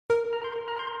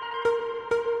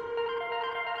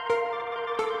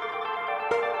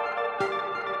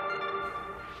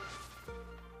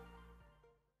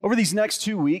Over these next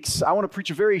 2 weeks, I want to preach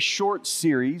a very short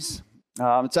series.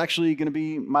 It's actually going to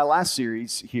be my last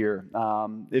series here.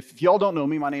 If y'all don't know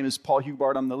me, my name is Paul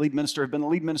Huyghebaert. I'm the lead minister. I've been the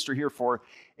lead minister here for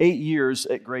 8 years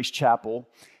at Grace Chapel.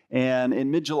 And in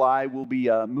mid-July, we'll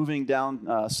be moving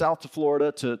down south to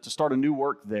Florida to start a new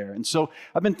work there. And so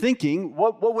I've been thinking,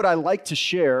 what would I like to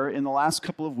share in the last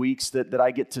couple of weeks that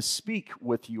I get to speak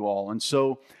with you all? And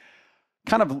so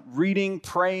kind of reading,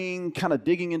 praying, kind of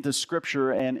digging into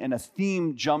Scripture, and a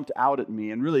theme jumped out at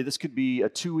me. And really, this could be a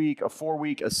 2-week, a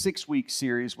 4-week, a 6-week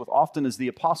series, with often as the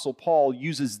Apostle Paul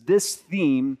uses this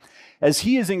theme as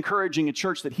he is encouraging a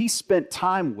church that he spent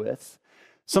time with.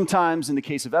 Sometimes, in the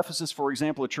case of Ephesus, for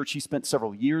example, a church he spent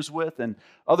several years with, and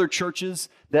other churches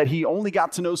that he only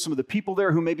got to know some of the people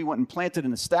there who maybe went and planted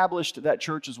and established that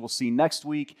church, as we'll see next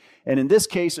week. And in this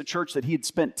case, a church that he had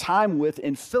spent time with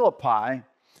in Philippi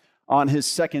on his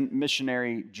second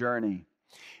missionary journey.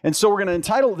 And so we're going to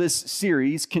entitle this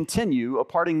series, Continue, a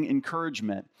Parting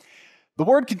Encouragement. The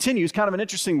word continue is kind of an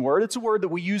interesting word. It's a word that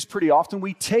we use pretty often.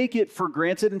 We take it for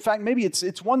granted. In fact, maybe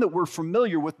it's one that we're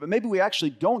familiar with, but maybe we actually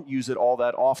don't use it all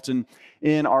that often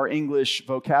in our English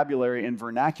vocabulary and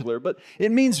vernacular. But it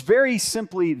means very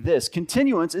simply this.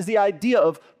 Continuance is the idea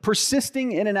of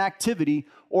persisting in an activity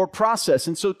or process.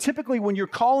 And so typically when you're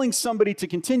calling somebody to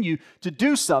continue to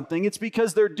do something, it's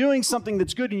because they're doing something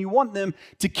that's good and you want them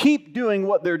to keep doing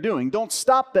what they're doing. Don't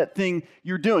stop that thing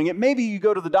you're doing. It maybe you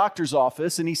go to the doctor's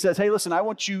office and he says, hey, listen, I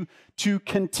want you to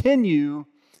continue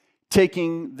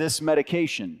taking this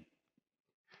medication.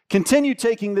 Continue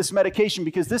taking this medication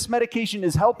because this medication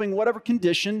is helping whatever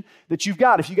condition that you've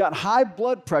got. If you've got high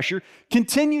blood pressure,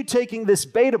 continue taking this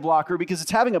beta blocker because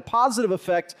it's having a positive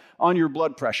effect on your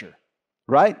blood pressure.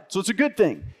 Right? So it's a good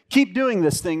thing. Keep doing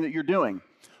this thing that you're doing.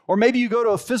 Or maybe you go to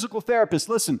a physical therapist.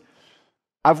 Listen,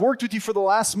 I've worked with you for the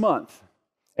last month,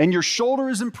 and your shoulder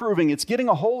is improving. It's getting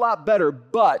a whole lot better,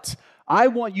 but I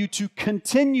want you to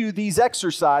continue these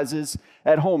exercises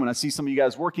at home. And I see some of you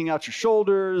guys working out your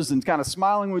shoulders and kind of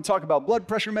smiling when we talk about blood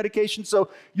pressure medication. So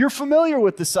you're familiar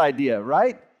with this idea,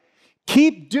 right?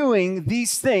 Keep doing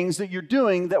these things that you're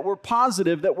doing that were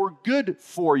positive, that were good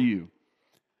for you.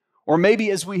 Or maybe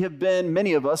as we have been,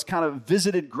 many of us kind of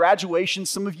visited graduation.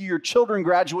 Some of you, your children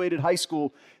graduated high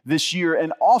school this year.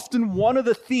 And often one of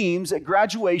the themes at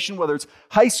graduation, whether it's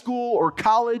high school or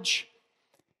college,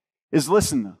 is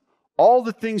listen, all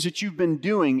the things that you've been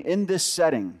doing in this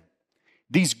setting,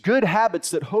 these good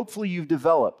habits that hopefully you've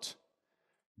developed,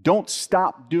 don't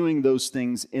stop doing those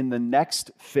things in the next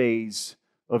phase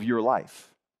of your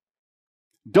life.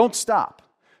 Don't stop.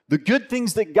 The good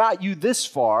things that got you this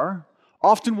far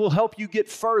often will help you get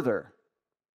further.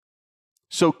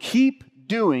 So keep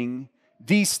doing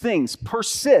these things.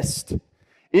 Persist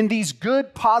in these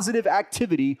good, positive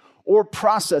activity or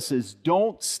processes.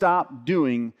 Don't stop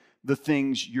doing the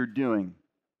things you're doing.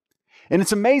 And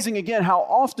it's amazing, again, how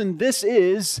often this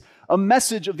is a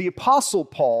message of the Apostle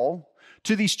Paul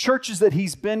to these churches that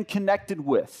he's been connected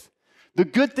with. The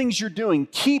good things you're doing,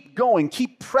 keep going,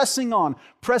 keep pressing on,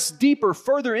 press deeper,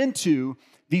 further into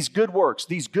these good works,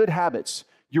 these good habits,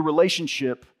 your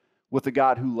relationship with the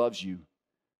God who loves you.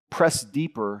 Press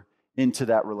deeper into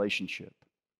that relationship.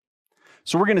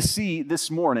 So we're going to see this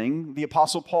morning the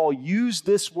Apostle Paul use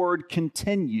this word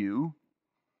continue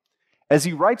as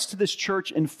he writes to this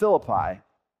church in Philippi,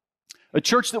 a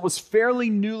church that was fairly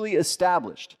newly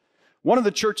established. One of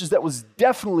the churches that was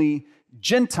definitely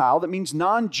Gentile, that means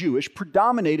non-Jewish,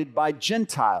 predominated by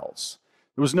Gentiles.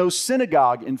 There was no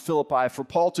synagogue in Philippi for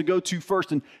Paul to go to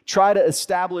first and try to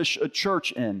establish a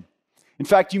church in. In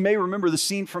fact, you may remember the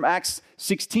scene from Acts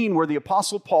 16 where the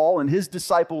Apostle Paul and his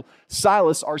disciple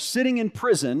Silas are sitting in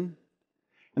prison,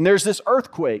 and there's this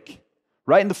earthquake,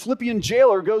 right? And the Philippian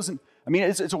jailer goes and,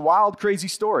 it's a wild, crazy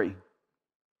story.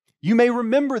 You may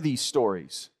remember these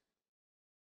stories.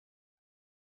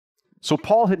 So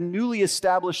Paul had newly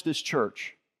established this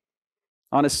church.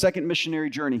 On his second missionary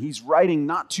journey, he's writing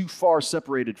not too far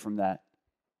separated from that.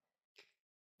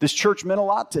 This church meant a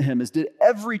lot to him, as did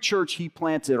every church he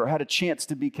planted or had a chance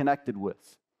to be connected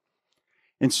with.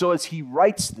 And so as he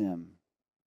writes them,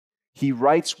 he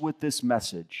writes with this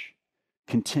message: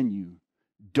 continue.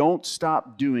 Don't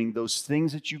stop doing those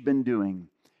things that you've been doing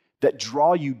that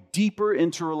draw you deeper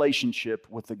into relationship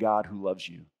with the God who loves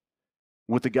you,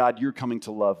 with the God you're coming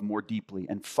to love more deeply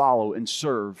and follow and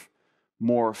serve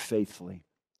more faithfully.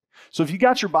 So if you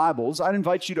got your Bibles, I'd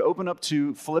invite you to open up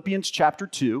to Philippians chapter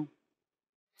 2.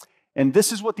 And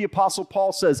this is what the Apostle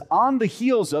Paul says on the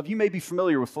heels of, you may be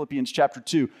familiar with Philippians chapter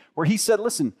 2, where he said,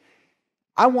 listen,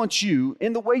 I want you,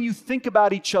 in the way you think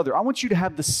about each other, I want you to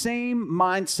have the same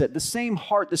mindset, the same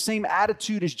heart, the same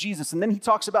attitude as Jesus. And then he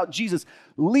talks about Jesus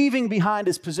leaving behind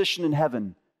his position in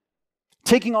heaven,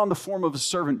 taking on the form of a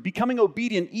servant, becoming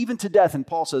obedient even to death. And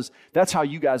Paul says, that's how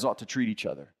you guys ought to treat each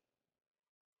other.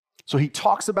 So he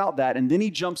talks about that, and then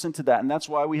he jumps into that, and that's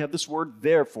why we have this word,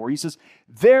 therefore. He says,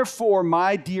 therefore,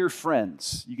 my dear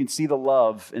friends. You can see the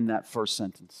love in that first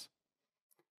sentence.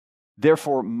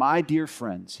 Therefore, my dear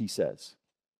friends, he says,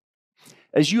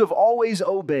 as you have always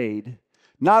obeyed,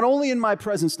 not only in my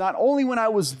presence, not only when I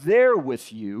was there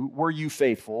with you, were you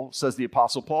faithful, says the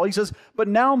Apostle Paul. He says, but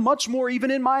now much more even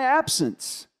in my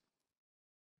absence.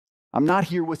 I'm not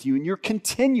here with you, and you're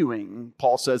continuing,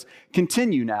 Paul says,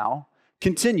 continue now.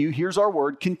 Continue, here's our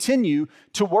word, continue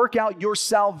to work out your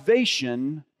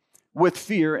salvation with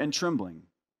fear and trembling.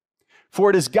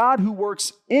 For it is God who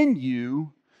works in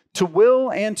you to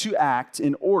will and to act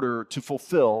in order to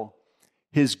fulfill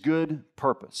his good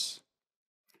purpose.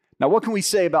 Now, what can we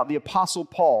say about the Apostle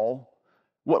Paul?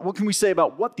 What can we say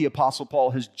about what the Apostle Paul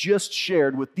has just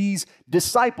shared with these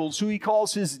disciples who he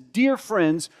calls his dear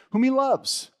friends whom he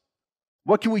loves?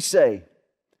 What can we say?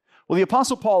 Well, the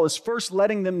Apostle Paul is first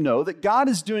letting them know that God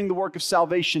is doing the work of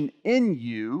salvation in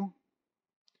you,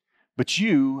 but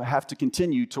you have to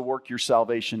continue to work your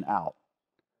salvation out.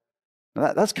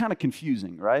 Now, that's kind of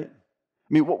confusing, right? I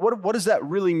mean, what does that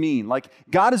really mean? Like,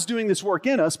 God is doing this work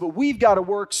in us, but we've got to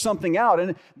work something out.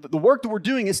 And the work that we're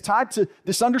doing is tied to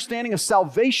this understanding of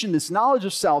salvation, this knowledge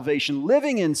of salvation,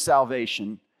 living in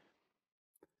salvation.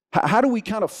 How do we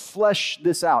kind of flesh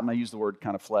this out? And I use the word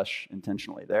kind of flesh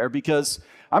intentionally there because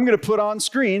I'm going to put on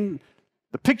screen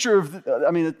the picture of,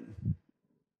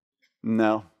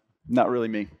 no, not really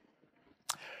me.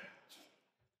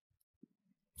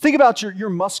 Think about your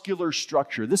muscular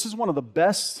structure. This is one of the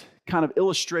best kind of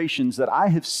illustrations that I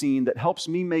have seen that helps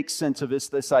me make sense of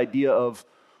this idea of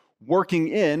working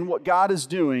in what God is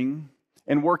doing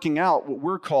and working out what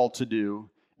we're called to do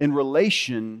in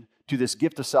relation to this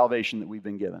gift of salvation that we've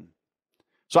been given.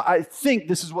 So I think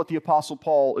this is what the Apostle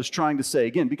Paul is trying to say,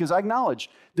 again, because I acknowledge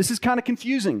this is kind of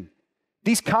confusing.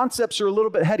 These concepts are a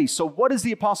little bit heady. So what is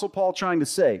the Apostle Paul trying to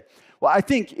say? Well, I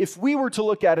think if we were to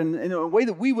look at it in a way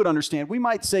that we would understand, we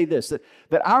might say this,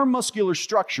 that our muscular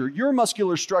structure, your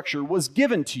muscular structure was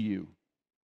given to you.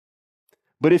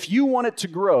 But if you want it to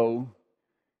grow,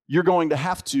 you're going to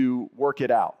have to work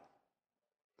it out.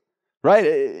 Right?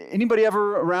 Anybody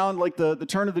ever around like the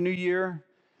turn of the new year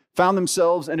found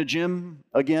themselves in a gym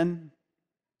again?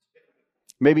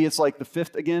 Maybe it's like the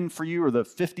 5th again for you or the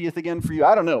 50th again for you.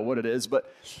 I don't know what it is,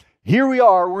 but here we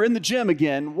are. We're in the gym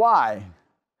again. Why?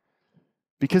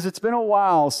 Because it's been a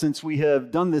while since we have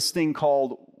done this thing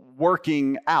called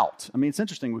working out. I mean, it's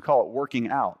interesting. We call it working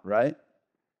out, right?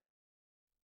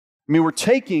 I mean, we're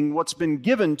taking what's been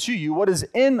given to you, what is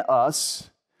in us,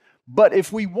 but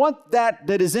if we want that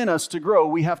is in us to grow,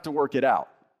 we have to work it out.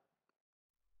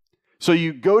 So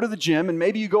you go to the gym, and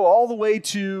maybe you go all the way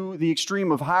to the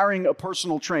extreme of hiring a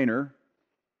personal trainer,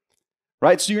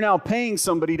 right? So you're now paying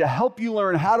somebody to help you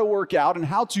learn how to work out and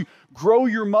how to grow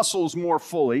your muscles more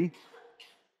fully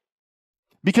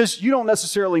because you don't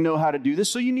necessarily know how to do this,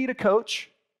 so you need a coach.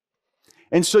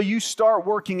 And so you start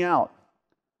working out.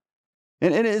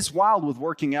 And it's wild with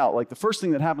working out. Like the first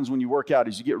thing that happens when you work out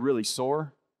is you get really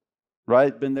sore.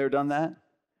 Right? Been there, done that?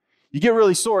 You get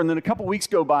really sore, and then a couple weeks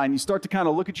go by, and you start to kind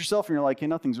of look at yourself, and you're like, hey,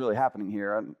 nothing's really happening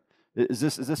here. Is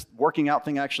this working out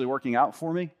thing actually working out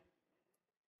for me?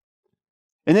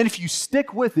 And then if you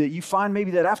stick with it, you find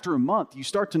maybe that after a month, you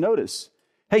start to notice,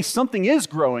 hey, something is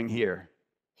growing here.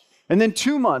 And then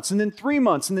 2 months, and then 3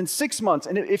 months, and then 6 months.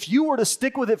 And if you were to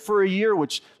stick with it for a year,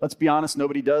 which, let's be honest,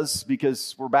 nobody does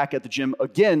because we're back at the gym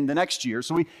again the next year.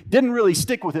 So we didn't really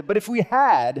stick with it. But if we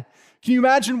had, can you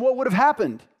imagine what would have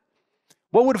happened?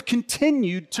 What would have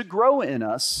continued to grow in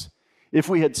us if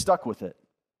we had stuck with it?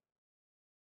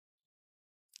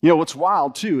 You know, what's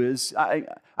wild, too, is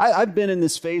I've been in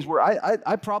this phase where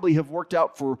I probably have worked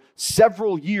out for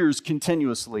several years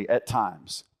continuously at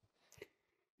times.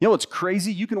 You know what's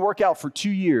crazy? You can work out for 2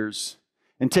 years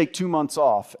and take 2 months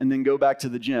off and then go back to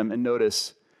the gym and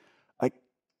notice, I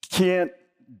can't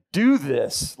do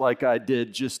this like I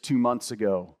did just 2 months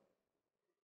ago.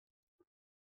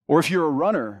 Or if you're a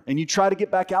runner and you try to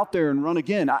get back out there and run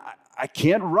again, I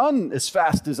can't run as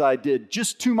fast as I did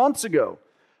just 2 months ago.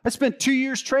 I spent 2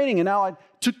 years training and now I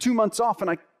took 2 months off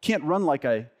and I can't run like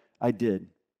I did.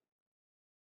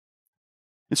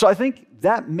 And so I think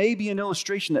that may be an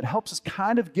illustration that helps us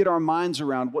kind of get our minds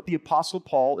around what the Apostle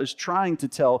Paul is trying to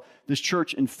tell this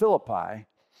church in Philippi.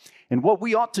 And what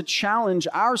we ought to challenge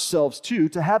ourselves to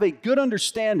have a good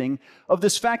understanding of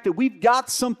this fact that we've got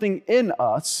something in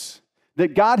us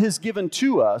that God has given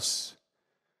to us,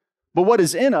 but what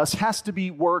is in us has to be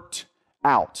worked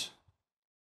out.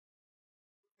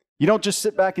 You don't just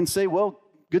sit back and say, well,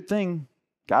 good thing,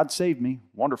 God saved me,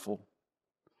 wonderful.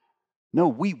 No,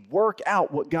 we work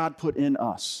out what God put in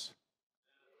us.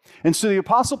 And so the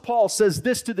Apostle Paul says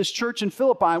this to this church in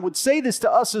Philippi and would say this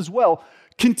to us as well.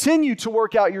 Continue to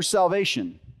work out your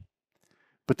salvation.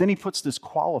 But then he puts this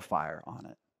qualifier on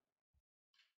it.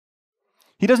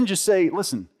 He doesn't just say,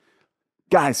 listen,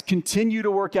 guys, continue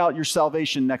to work out your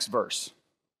salvation, next verse.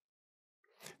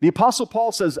 The Apostle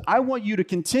Paul says, I want you to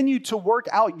continue to work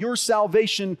out your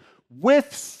salvation with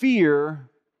fear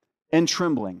and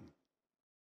trembling.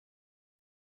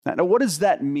 Now, what does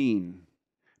that mean?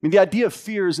 I mean, the idea of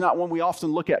fear is not one we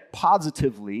often look at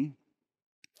positively,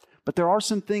 but there are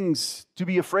some things to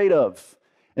be afraid of,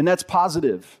 and that's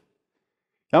positive.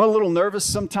 I'm a little nervous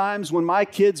sometimes when my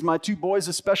kids, my two boys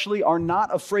especially, are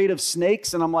not afraid of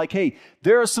snakes, and I'm like, hey,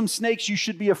 there are some snakes you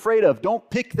should be afraid of. Don't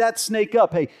pick that snake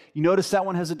up. Hey, you notice that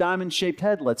one has a diamond-shaped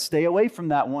head. Let's stay away from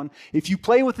that one. If you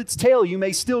play with its tail, you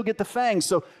may still get the fangs,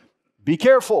 so be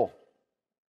careful.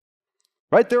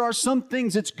 Right? There are some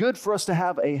things it's good for us to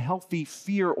have a healthy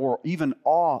fear or even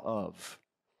awe of.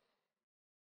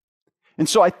 And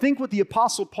so I think what the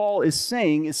Apostle Paul is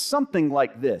saying is something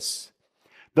like this.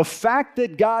 The fact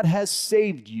that God has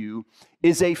saved you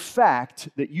is a fact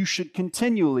that you should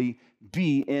continually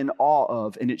be in awe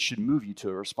of, and it should move you to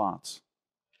a response.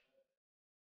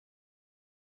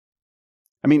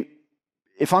 I mean,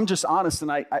 if I'm just honest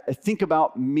and I think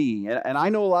about me, and I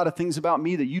know a lot of things about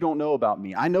me that you don't know about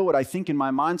me. I know what I think in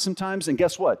my mind sometimes, and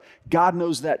guess what? God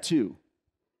knows that too.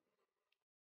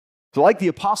 So like the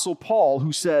Apostle Paul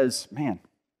who says, man,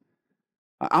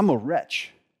 I'm a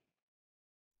wretch.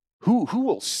 Who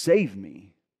will save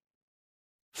me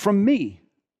from me?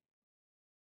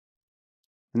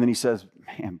 And then he says,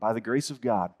 man, by the grace of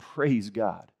God, praise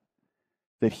God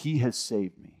that he has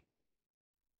saved me.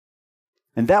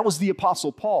 And that was the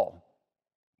Apostle Paul,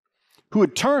 who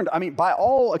had turned, by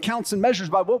all accounts and measures,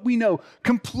 by what we know,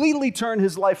 completely turned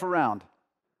his life around.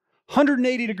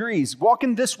 180 degrees,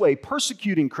 walking this way,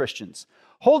 persecuting Christians,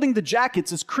 holding the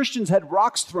jackets as Christians had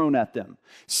rocks thrown at them,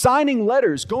 signing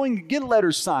letters, going to get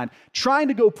letters signed, trying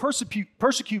to go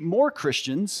persecute more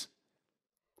Christians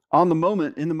in the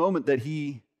moment that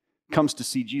he comes to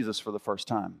see Jesus for the first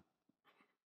time.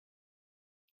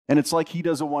 And it's like he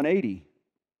does a 180,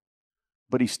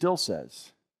 but he still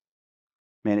says,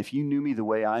 man, if you knew me the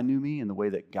way I knew me and the way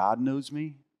that God knows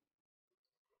me,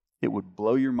 it would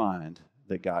blow your mind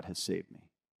that God has saved me.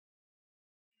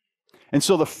 And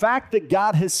so the fact that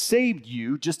God has saved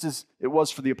you, just as it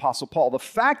was for the Apostle Paul, the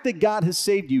fact that God has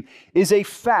saved you is a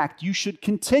fact you should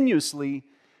continuously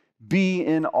be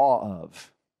in awe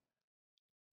of.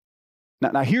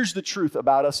 Now here's the truth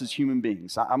about us as human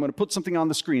beings. I'm going to put something on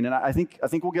the screen, and I think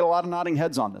we'll get a lot of nodding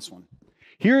heads on this one.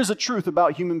 Here's a truth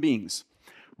about human beings.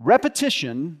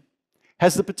 Repetition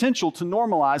has the potential to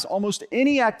normalize almost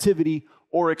any activity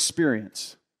or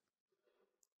experience.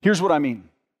 Here's what I mean.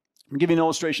 I'm giving an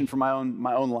illustration from my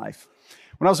own life.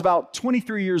 When I was about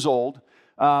 23 years old,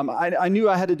 I knew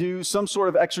I had to do some sort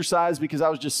of exercise because I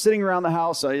was just sitting around the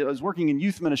house. I was working in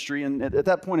youth ministry, and at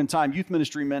that point in time, youth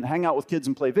ministry meant hang out with kids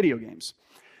and play video games,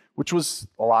 which was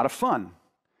a lot of fun.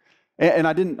 And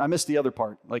I missed the other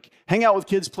part. Like, hang out with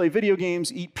kids, play video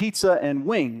games, eat pizza and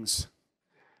wings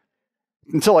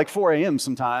until like 4 a.m.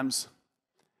 sometimes.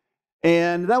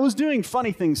 And that was doing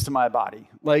funny things to my body.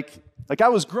 Like I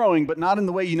was growing, but not in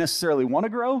the way you necessarily want to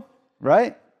grow,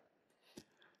 right?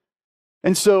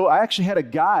 And so I actually had a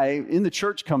guy in the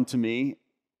church come to me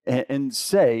and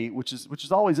say, which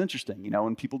is always interesting,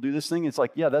 when people do this thing, it's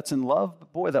like, yeah, that's in love,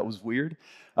 but boy, that was weird.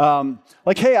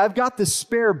 Like, hey, I've got this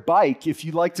spare bike if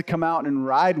you'd like to come out and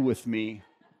ride with me.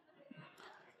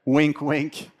 Wink,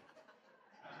 wink.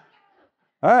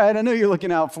 All right, I know you're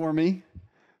looking out for me.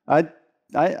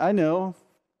 I know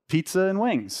pizza and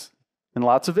wings and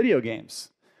lots of video games.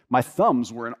 My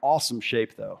thumbs were in awesome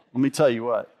shape, though. Let me tell you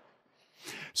what.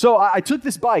 So I took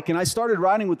this bike and I started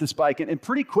riding with this bike, and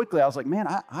pretty quickly I was like, man,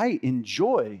 I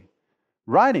enjoy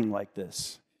riding like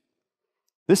this.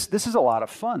 This is a lot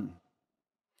of fun.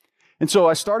 And so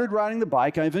I started riding the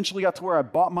bike. I eventually got to where I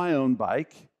bought my own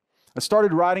bike. I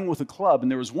started riding with a club, and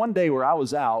there was one day where I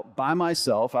was out by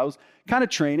myself. I was kind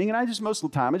of training, and most of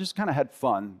the time, I just kind of had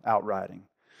fun out riding.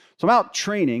 So I'm out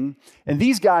training, and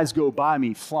these guys go by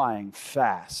me flying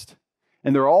fast.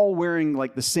 And they're all wearing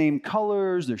like the same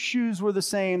colors, their shoes were the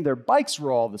same, their bikes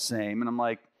were all the same. And I'm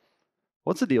like,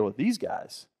 what's the deal with these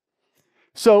guys?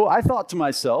 So I thought to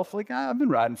myself, like, I've been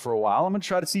riding for a while. I'm going to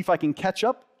try to see if I can catch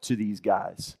up to these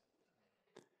guys.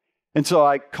 And so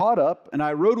I caught up and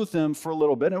I rode with them for a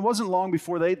little bit. And it wasn't long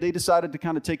before they decided to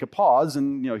kind of take a pause.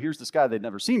 And, here's this guy they'd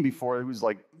never seen before who's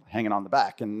like hanging on the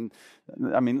back. And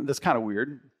I mean, that's kind of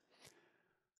weird.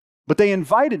 But they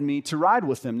invited me to ride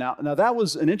with them. Now that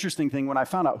was an interesting thing when I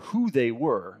found out who they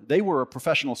were. They were a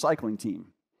professional cycling team.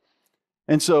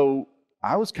 And so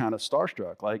I was kind of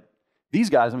starstruck. Like, these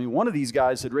guys, one of these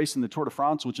guys had raced in the Tour de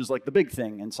France, which is like the big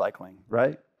thing in cycling,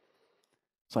 right?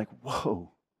 It's like,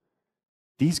 whoa.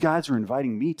 These guys are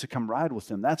inviting me to come ride with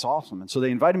them. That's awesome. And so they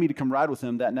invited me to come ride with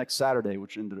them that next Saturday,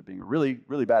 which ended up being a really,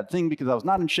 really bad thing because I was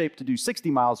not in shape to do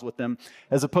 60 miles with them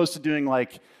as opposed to doing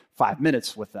like 5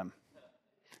 minutes with them.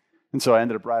 And so I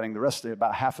ended up riding the rest of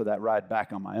about half of that ride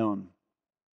back on my own.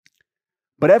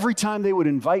 But every time they would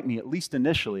invite me, at least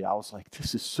initially, I was like,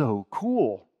 this is so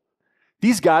cool.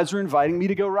 These guys are inviting me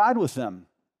to go ride with them.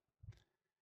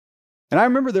 And I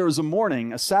remember there was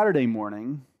a Saturday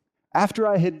morning, after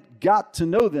I had got to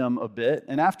know them a bit,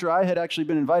 and after I had actually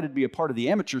been invited to be a part of the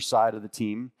amateur side of the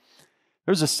team,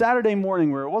 there was a Saturday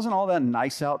morning where it wasn't all that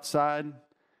nice outside.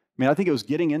 I think it was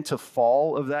getting into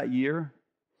fall of that year.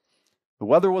 The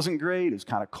weather wasn't great. It was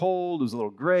kind of cold. It was a little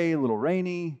gray, a little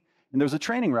rainy, and there was a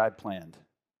training ride planned.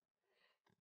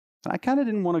 And I kind of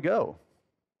didn't want to go.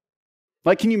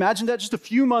 Like, can you imagine that? Just a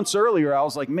few months earlier, I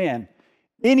was like, man,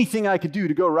 anything I could do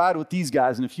to go ride with these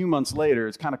guys. And a few months later,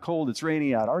 it's kind of cold, it's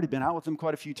rainy. I'd already been out with them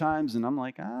quite a few times. And I'm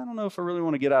like, I don't know if I really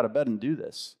want to get out of bed and do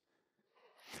this.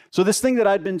 So this thing that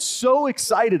I'd been so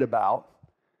excited about,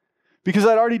 because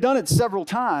I'd already done it several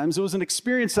times, it was an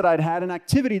experience that I'd had, an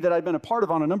activity that I'd been a part of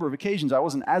on a number of occasions. I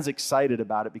wasn't as excited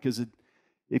about it because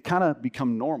it kind of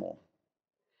become normal.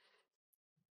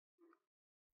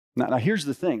 Now here's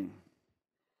the thing.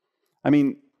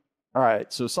 All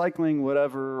right, so cycling,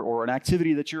 whatever, or an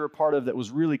activity that you're a part of that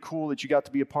was really cool that you got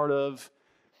to be a part of,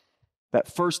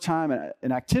 that first time,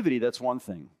 an activity, that's one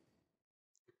thing.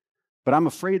 But I'm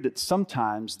afraid that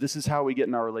sometimes this is how we get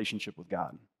in our relationship with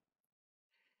God.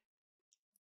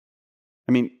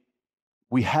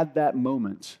 We had that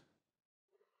moment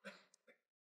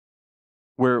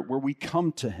where we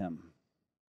come to Him,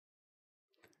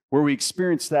 where we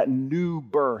experience that new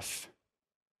birth,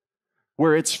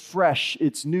 where it's fresh,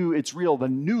 it's new, it's real, the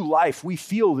new life. We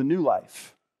feel the new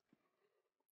life.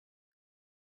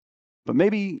 But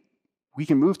maybe we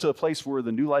can move to a place where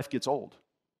the new life gets old.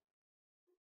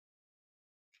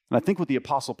 And I think what the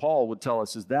Apostle Paul would tell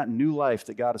us is that new life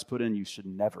that God has put in you should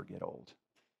never get old.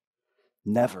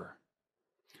 Never.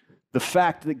 The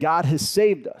fact that God has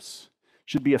saved us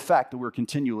should be a fact that we're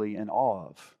continually in awe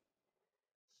of.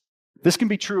 This can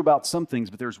be true about some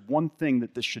things, but there's one thing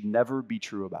that this should never be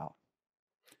true about.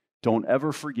 Don't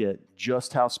ever forget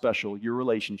just how special your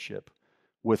relationship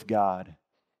with God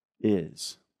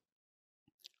is.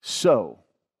 So,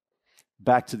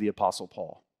 back to the Apostle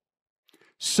Paul.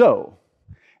 So,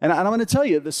 and I'm going to tell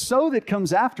you, the so that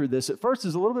comes after this at first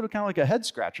is a little bit of kind of like a head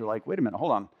scratcher, like, wait a minute,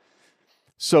 hold on.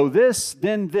 So this,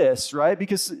 then this, right?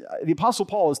 Because the Apostle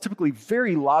Paul is typically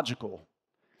very logical.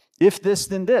 If this,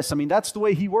 then this. That's the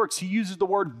way he works. He uses the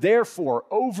word therefore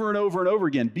over and over and over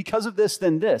again. Because of this,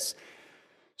 then this.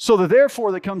 So the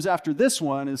therefore that comes after this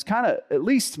one is kind of, at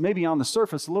least maybe on the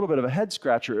surface, a little bit of a head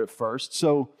scratcher at first.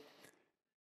 So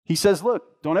he says,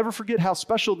 look, don't ever forget how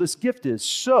special this gift is.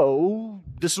 So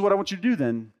this is what I want you to do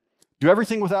then. Do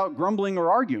everything without grumbling or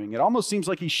arguing. It almost seems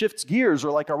like he shifts gears, or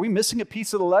like, are we missing a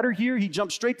piece of the letter here? He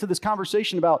jumps straight to this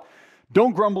conversation about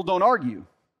don't grumble, don't argue.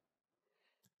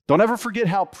 Don't ever forget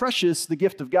how precious the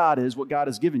gift of God is, what God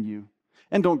has given you.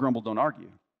 And don't grumble, don't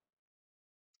argue.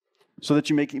 So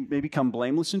that you may become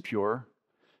blameless and pure,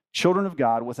 children of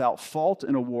God without fault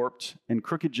in a warped and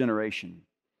crooked generation.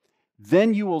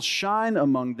 Then you will shine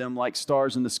among them like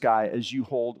stars in the sky as you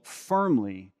hold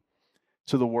firmly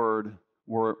to the word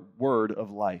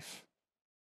of life.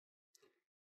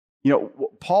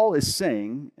 What Paul is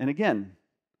saying, and again,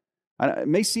 it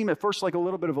may seem at first like a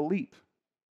little bit of a leap,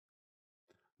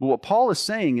 but what Paul is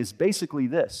saying is basically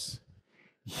this.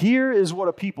 Here is what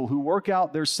a people who work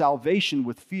out their salvation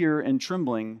with fear and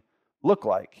trembling look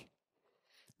like.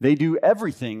 They do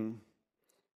everything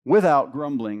without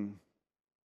grumbling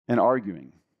and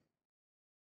arguing.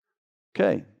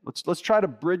 Okay, let's try to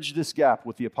bridge this gap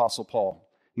with the Apostle Paul,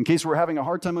 in case we're having a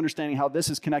hard time understanding how this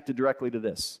is connected directly to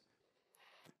this.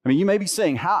 You may be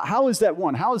saying, how is that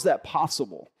one? How is that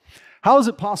possible? How is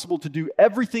it possible to do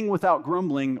everything without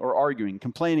grumbling or arguing,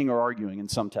 complaining or arguing in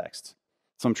some texts,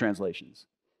 some translations?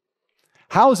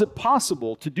 How is it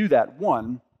possible to do that?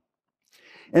 One,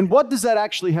 And what does that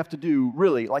actually have to do,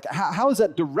 really? Like, how is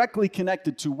that directly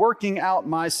connected to working out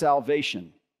my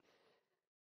salvation?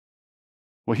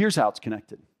 Well, here's how it's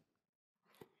connected.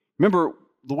 Remember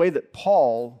the way that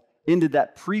Paul ended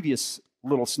that previous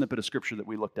little snippet of scripture that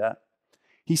we looked at?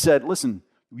 He said, listen,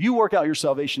 you work out your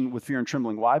salvation with fear and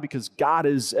trembling. Why? Because God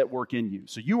is at work in you.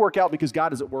 So you work out because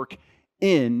God is at work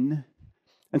in.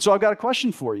 And so I've got a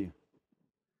question for you.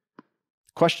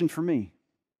 Question for me.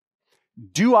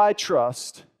 Do I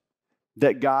trust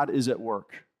that God is at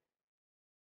work?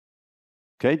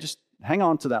 Okay, just hang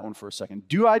on to that one for a second.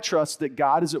 Do I trust that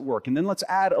God is at work? And then let's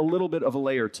add a little bit of a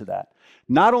layer to that.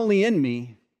 Not only in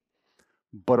me,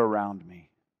 but around me.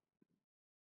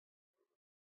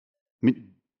 I mean,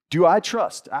 do I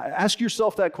trust? Ask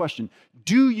yourself that question.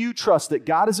 Do you trust that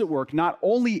God is at work not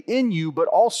only in you, but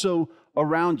also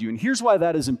around you? And here's why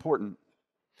that is important.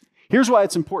 Here's why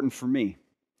it's important for me.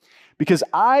 Because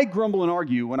I grumble and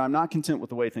argue when I'm not content with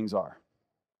the way things are.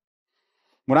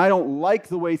 When I don't like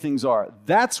the way things are,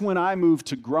 that's when I move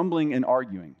to grumbling and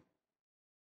arguing.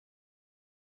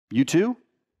 You too?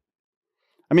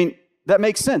 I mean, that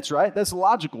makes sense, right? That's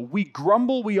logical. We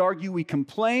grumble, we argue, we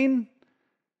complain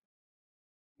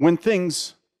when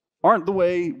things aren't the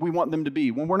way we want them to be,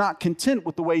 when we're not content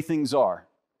with the way things are.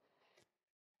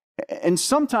 And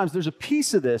sometimes there's a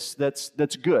piece of this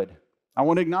that's good. I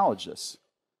want to acknowledge this.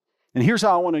 And here's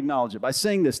how I want to acknowledge it, by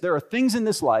saying this. There are things in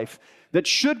this life that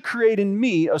should create in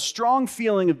me a strong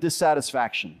feeling of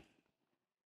dissatisfaction.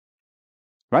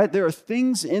 Right? There are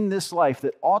things in this life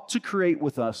that ought to create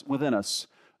within us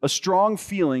a strong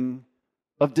feeling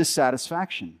of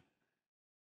dissatisfaction.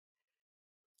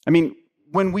 I mean,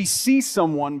 when we see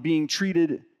someone being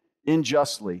treated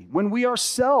unjustly, when we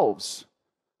ourselves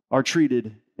are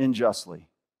treated unjustly,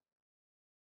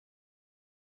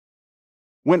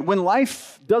 when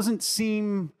life doesn't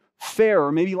seem fair,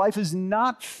 or maybe life is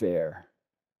not fair,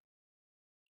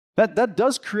 that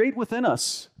does create within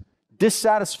us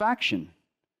dissatisfaction,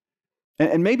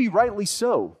 and maybe rightly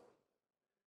so.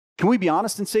 Can we be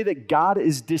honest and say that God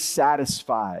is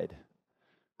dissatisfied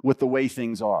with the way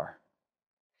things are,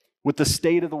 with the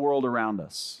state of the world around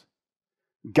us?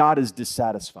 God is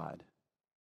dissatisfied.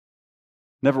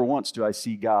 Never once do I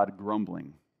see God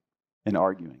grumbling and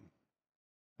arguing.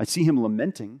 I see him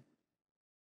lamenting.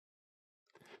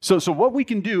 So what we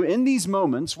can do in these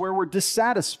moments where we're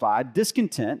dissatisfied,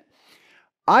 discontent,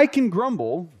 I can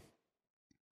grumble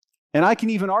and I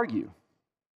can even argue.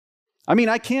 I mean,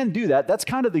 I can do that. That's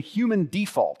kind of the human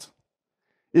default,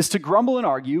 is to grumble and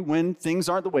argue when things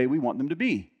aren't the way we want them to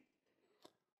be.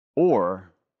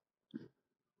 Or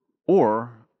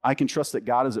I can trust that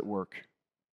God is at work.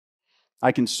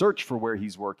 I can search for where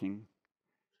he's working,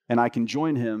 and I can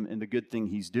join him in the good thing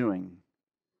he's doing,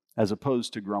 as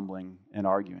opposed to grumbling and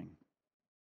arguing.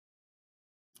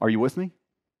 Are you with me?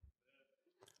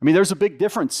 I mean, there's a big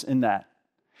difference in that.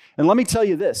 And let me tell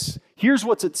you this. Here's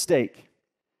what's at stake.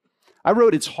 I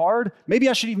wrote it's hard. Maybe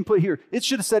I should even put here, it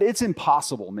should have said it's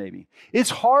impossible, maybe.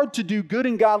 It's hard to do good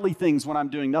and godly things when I'm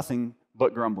doing nothing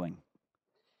but grumbling.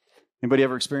 Anybody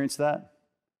ever experienced that?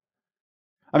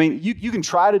 I mean, you can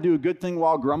try to do a good thing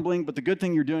while grumbling, but the good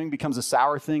thing you're doing becomes a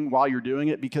sour thing while you're doing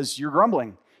it because you're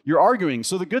grumbling. You're arguing.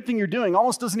 So the good thing you're doing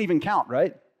almost doesn't even count,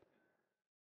 right?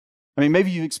 I mean,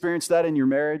 maybe you've experienced that in your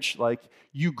marriage. Like,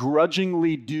 you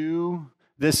grudgingly do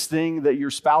this thing that your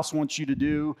spouse wants you to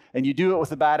do, and you do it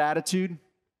with a bad attitude.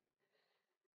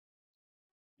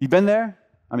 You been there?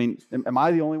 I mean, am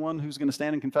I the only one who's going to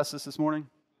stand and confess this morning?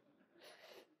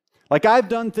 Like, I've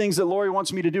done things that Lori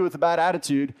wants me to do with a bad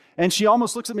attitude, and she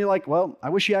almost looks at me like, well, I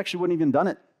wish you actually wouldn't even done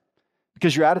it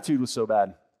because your attitude was so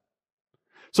bad.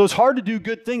 So it's hard to do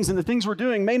good things, and the things we're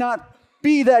doing may not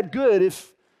be that good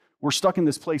if we're stuck in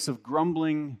this place of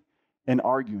grumbling and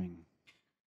arguing.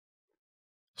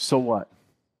 So what?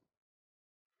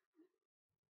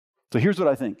 So here's what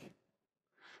I think.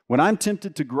 When I'm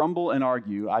tempted to grumble and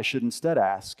argue, I should instead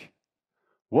ask,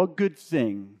 what good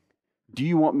thing do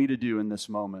you want me to do in this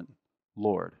moment,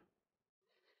 Lord?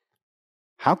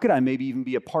 How could I maybe even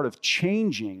be a part of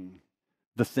changing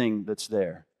the thing that's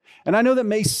there? And I know that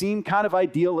may seem kind of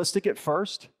idealistic at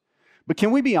first, but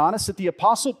can we be honest that the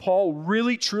Apostle Paul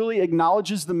really, truly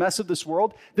acknowledges the mess of this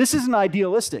world? This isn't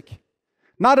idealistic.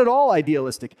 Not at all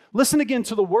idealistic. Listen again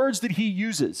to the words that he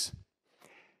uses.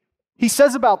 He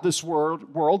says about this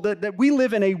world that we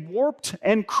live in a warped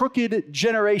and crooked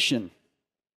generation.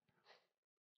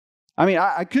 I mean,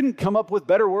 I couldn't come up with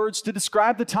better words to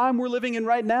describe the time we're living in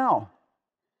right now.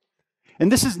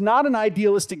 And this is not an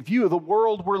idealistic view of the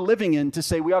world we're living in to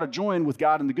say we ought to join with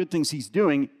God in the good things he's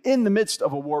doing in the midst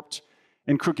of a warped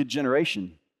and crooked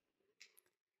generation.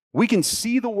 We can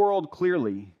see the world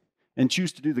clearly and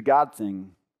choose to do the God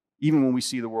thing, even when we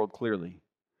see the world clearly.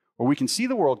 Or we can see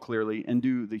the world clearly and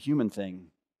do the human thing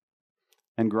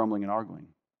and grumbling and arguing.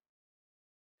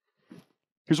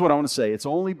 Here's what I want to say. It's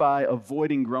only by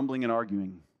avoiding grumbling and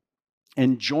arguing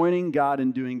and joining God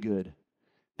in doing good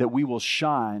that we will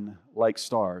shine like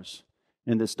stars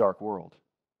in this dark world.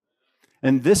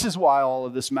 And this is why all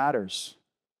of this matters.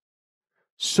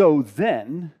 So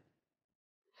then,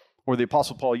 or the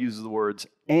Apostle Paul uses the words,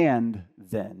 and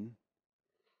then,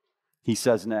 he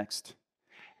says next,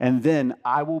 and then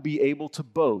I will be able to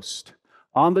boast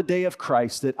on the day of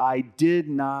Christ that I did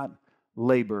not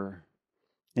labor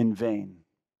in vain.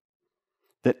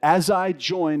 That as I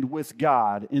joined with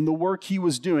God in the work he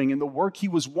was doing, in the work he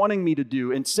was wanting me to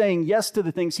do, and saying yes to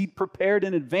the things he'd prepared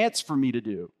in advance for me to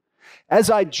do, as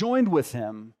I joined with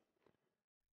him,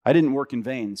 I didn't work in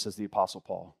vain, says the Apostle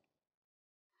Paul.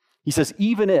 He says,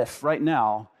 even if right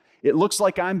now it looks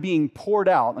like I'm being poured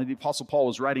out, and the Apostle Paul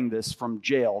was writing this from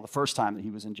jail the first time that he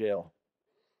was in jail.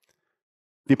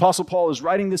 The Apostle Paul is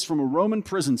writing this from a Roman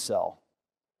prison cell,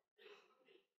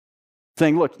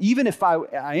 saying, look, even if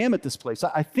I am at this place,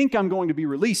 I think I'm going to be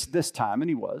released this time, and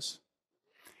he was.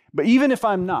 But even if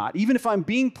I'm not, even if I'm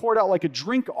being poured out like a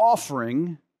drink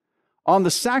offering on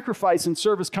the sacrifice and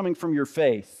service coming from your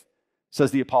faith, says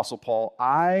the Apostle Paul,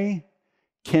 I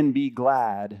can be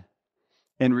glad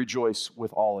and rejoice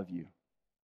with all of you.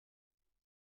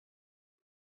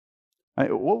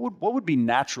 What would be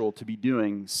natural to be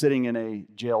doing sitting in a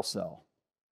jail cell?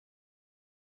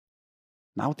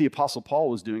 Not what the Apostle Paul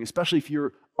was doing, especially if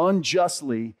you're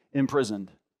unjustly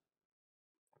imprisoned.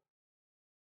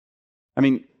 I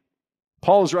mean,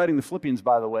 Paul is writing the Philippians,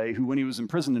 by the way, who when he was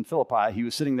imprisoned in Philippi, he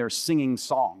was sitting there singing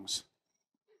songs.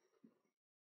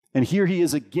 And here he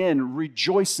is again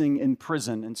rejoicing in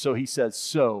prison. And so he says,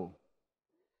 so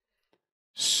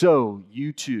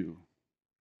you too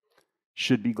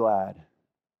should be glad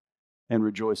and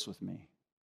rejoice with me.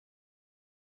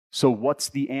 So what's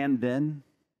the and then?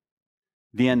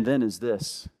 The and then is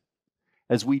this.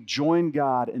 As we join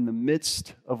God in the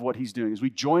midst of what he's doing, as we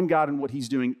join God in what he's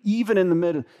doing, even in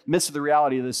the midst of the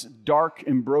reality of this dark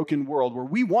and broken world where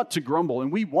we want to grumble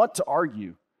and we want to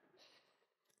argue,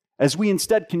 as we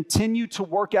instead continue to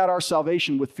work out our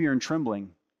salvation with fear and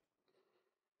trembling,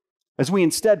 as we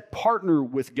instead partner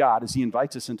with God as he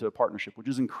invites us into a partnership, which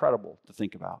is incredible to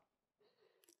think about,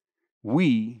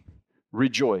 we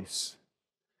rejoice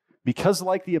because,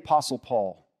 like the Apostle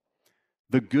Paul,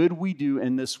 the good we do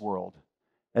in this world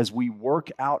as we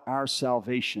work out our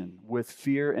salvation with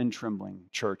fear and trembling,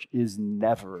 church, is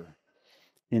never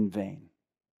in vain.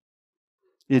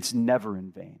 It's never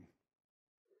in vain.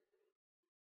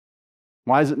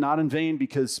 Why is it not in vain?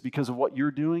 Because of what you're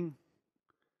doing?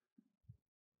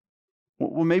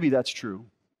 Well, maybe that's true.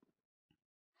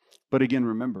 But again,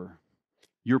 remember,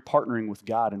 you're partnering with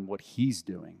God in what he's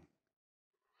doing.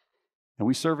 And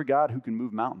we serve a God who can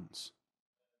move mountains,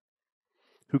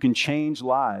 who can change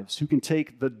lives, who can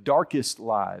take the darkest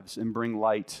lives and bring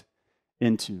light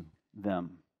into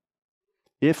them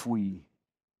if we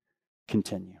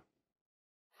continue.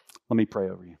 Let me pray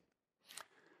over you.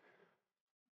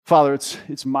 Father,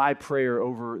 it's my prayer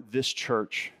over this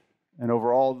church and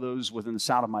over all those within the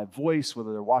sound of my voice,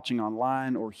 whether they're watching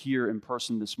online or here in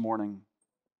person this morning,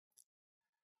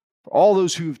 for all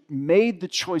those who've made the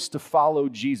choice to follow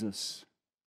Jesus,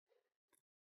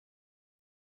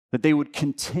 that they would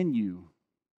continue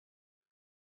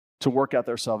to work out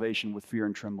their salvation with fear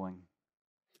and trembling,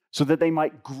 so that they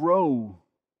might grow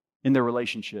in their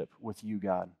relationship with you,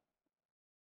 God,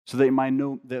 so they might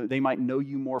know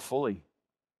you more fully,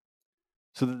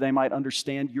 so that they might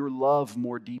understand your love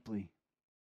more deeply,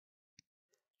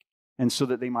 and so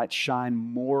that they might shine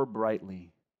more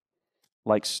brightly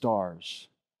like stars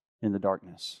in the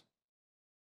darkness.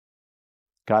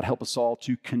 God, help us all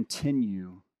to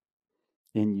continue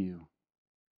in you.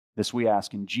 This we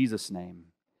ask in Jesus' name.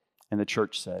 And the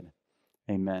church said,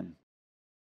 amen.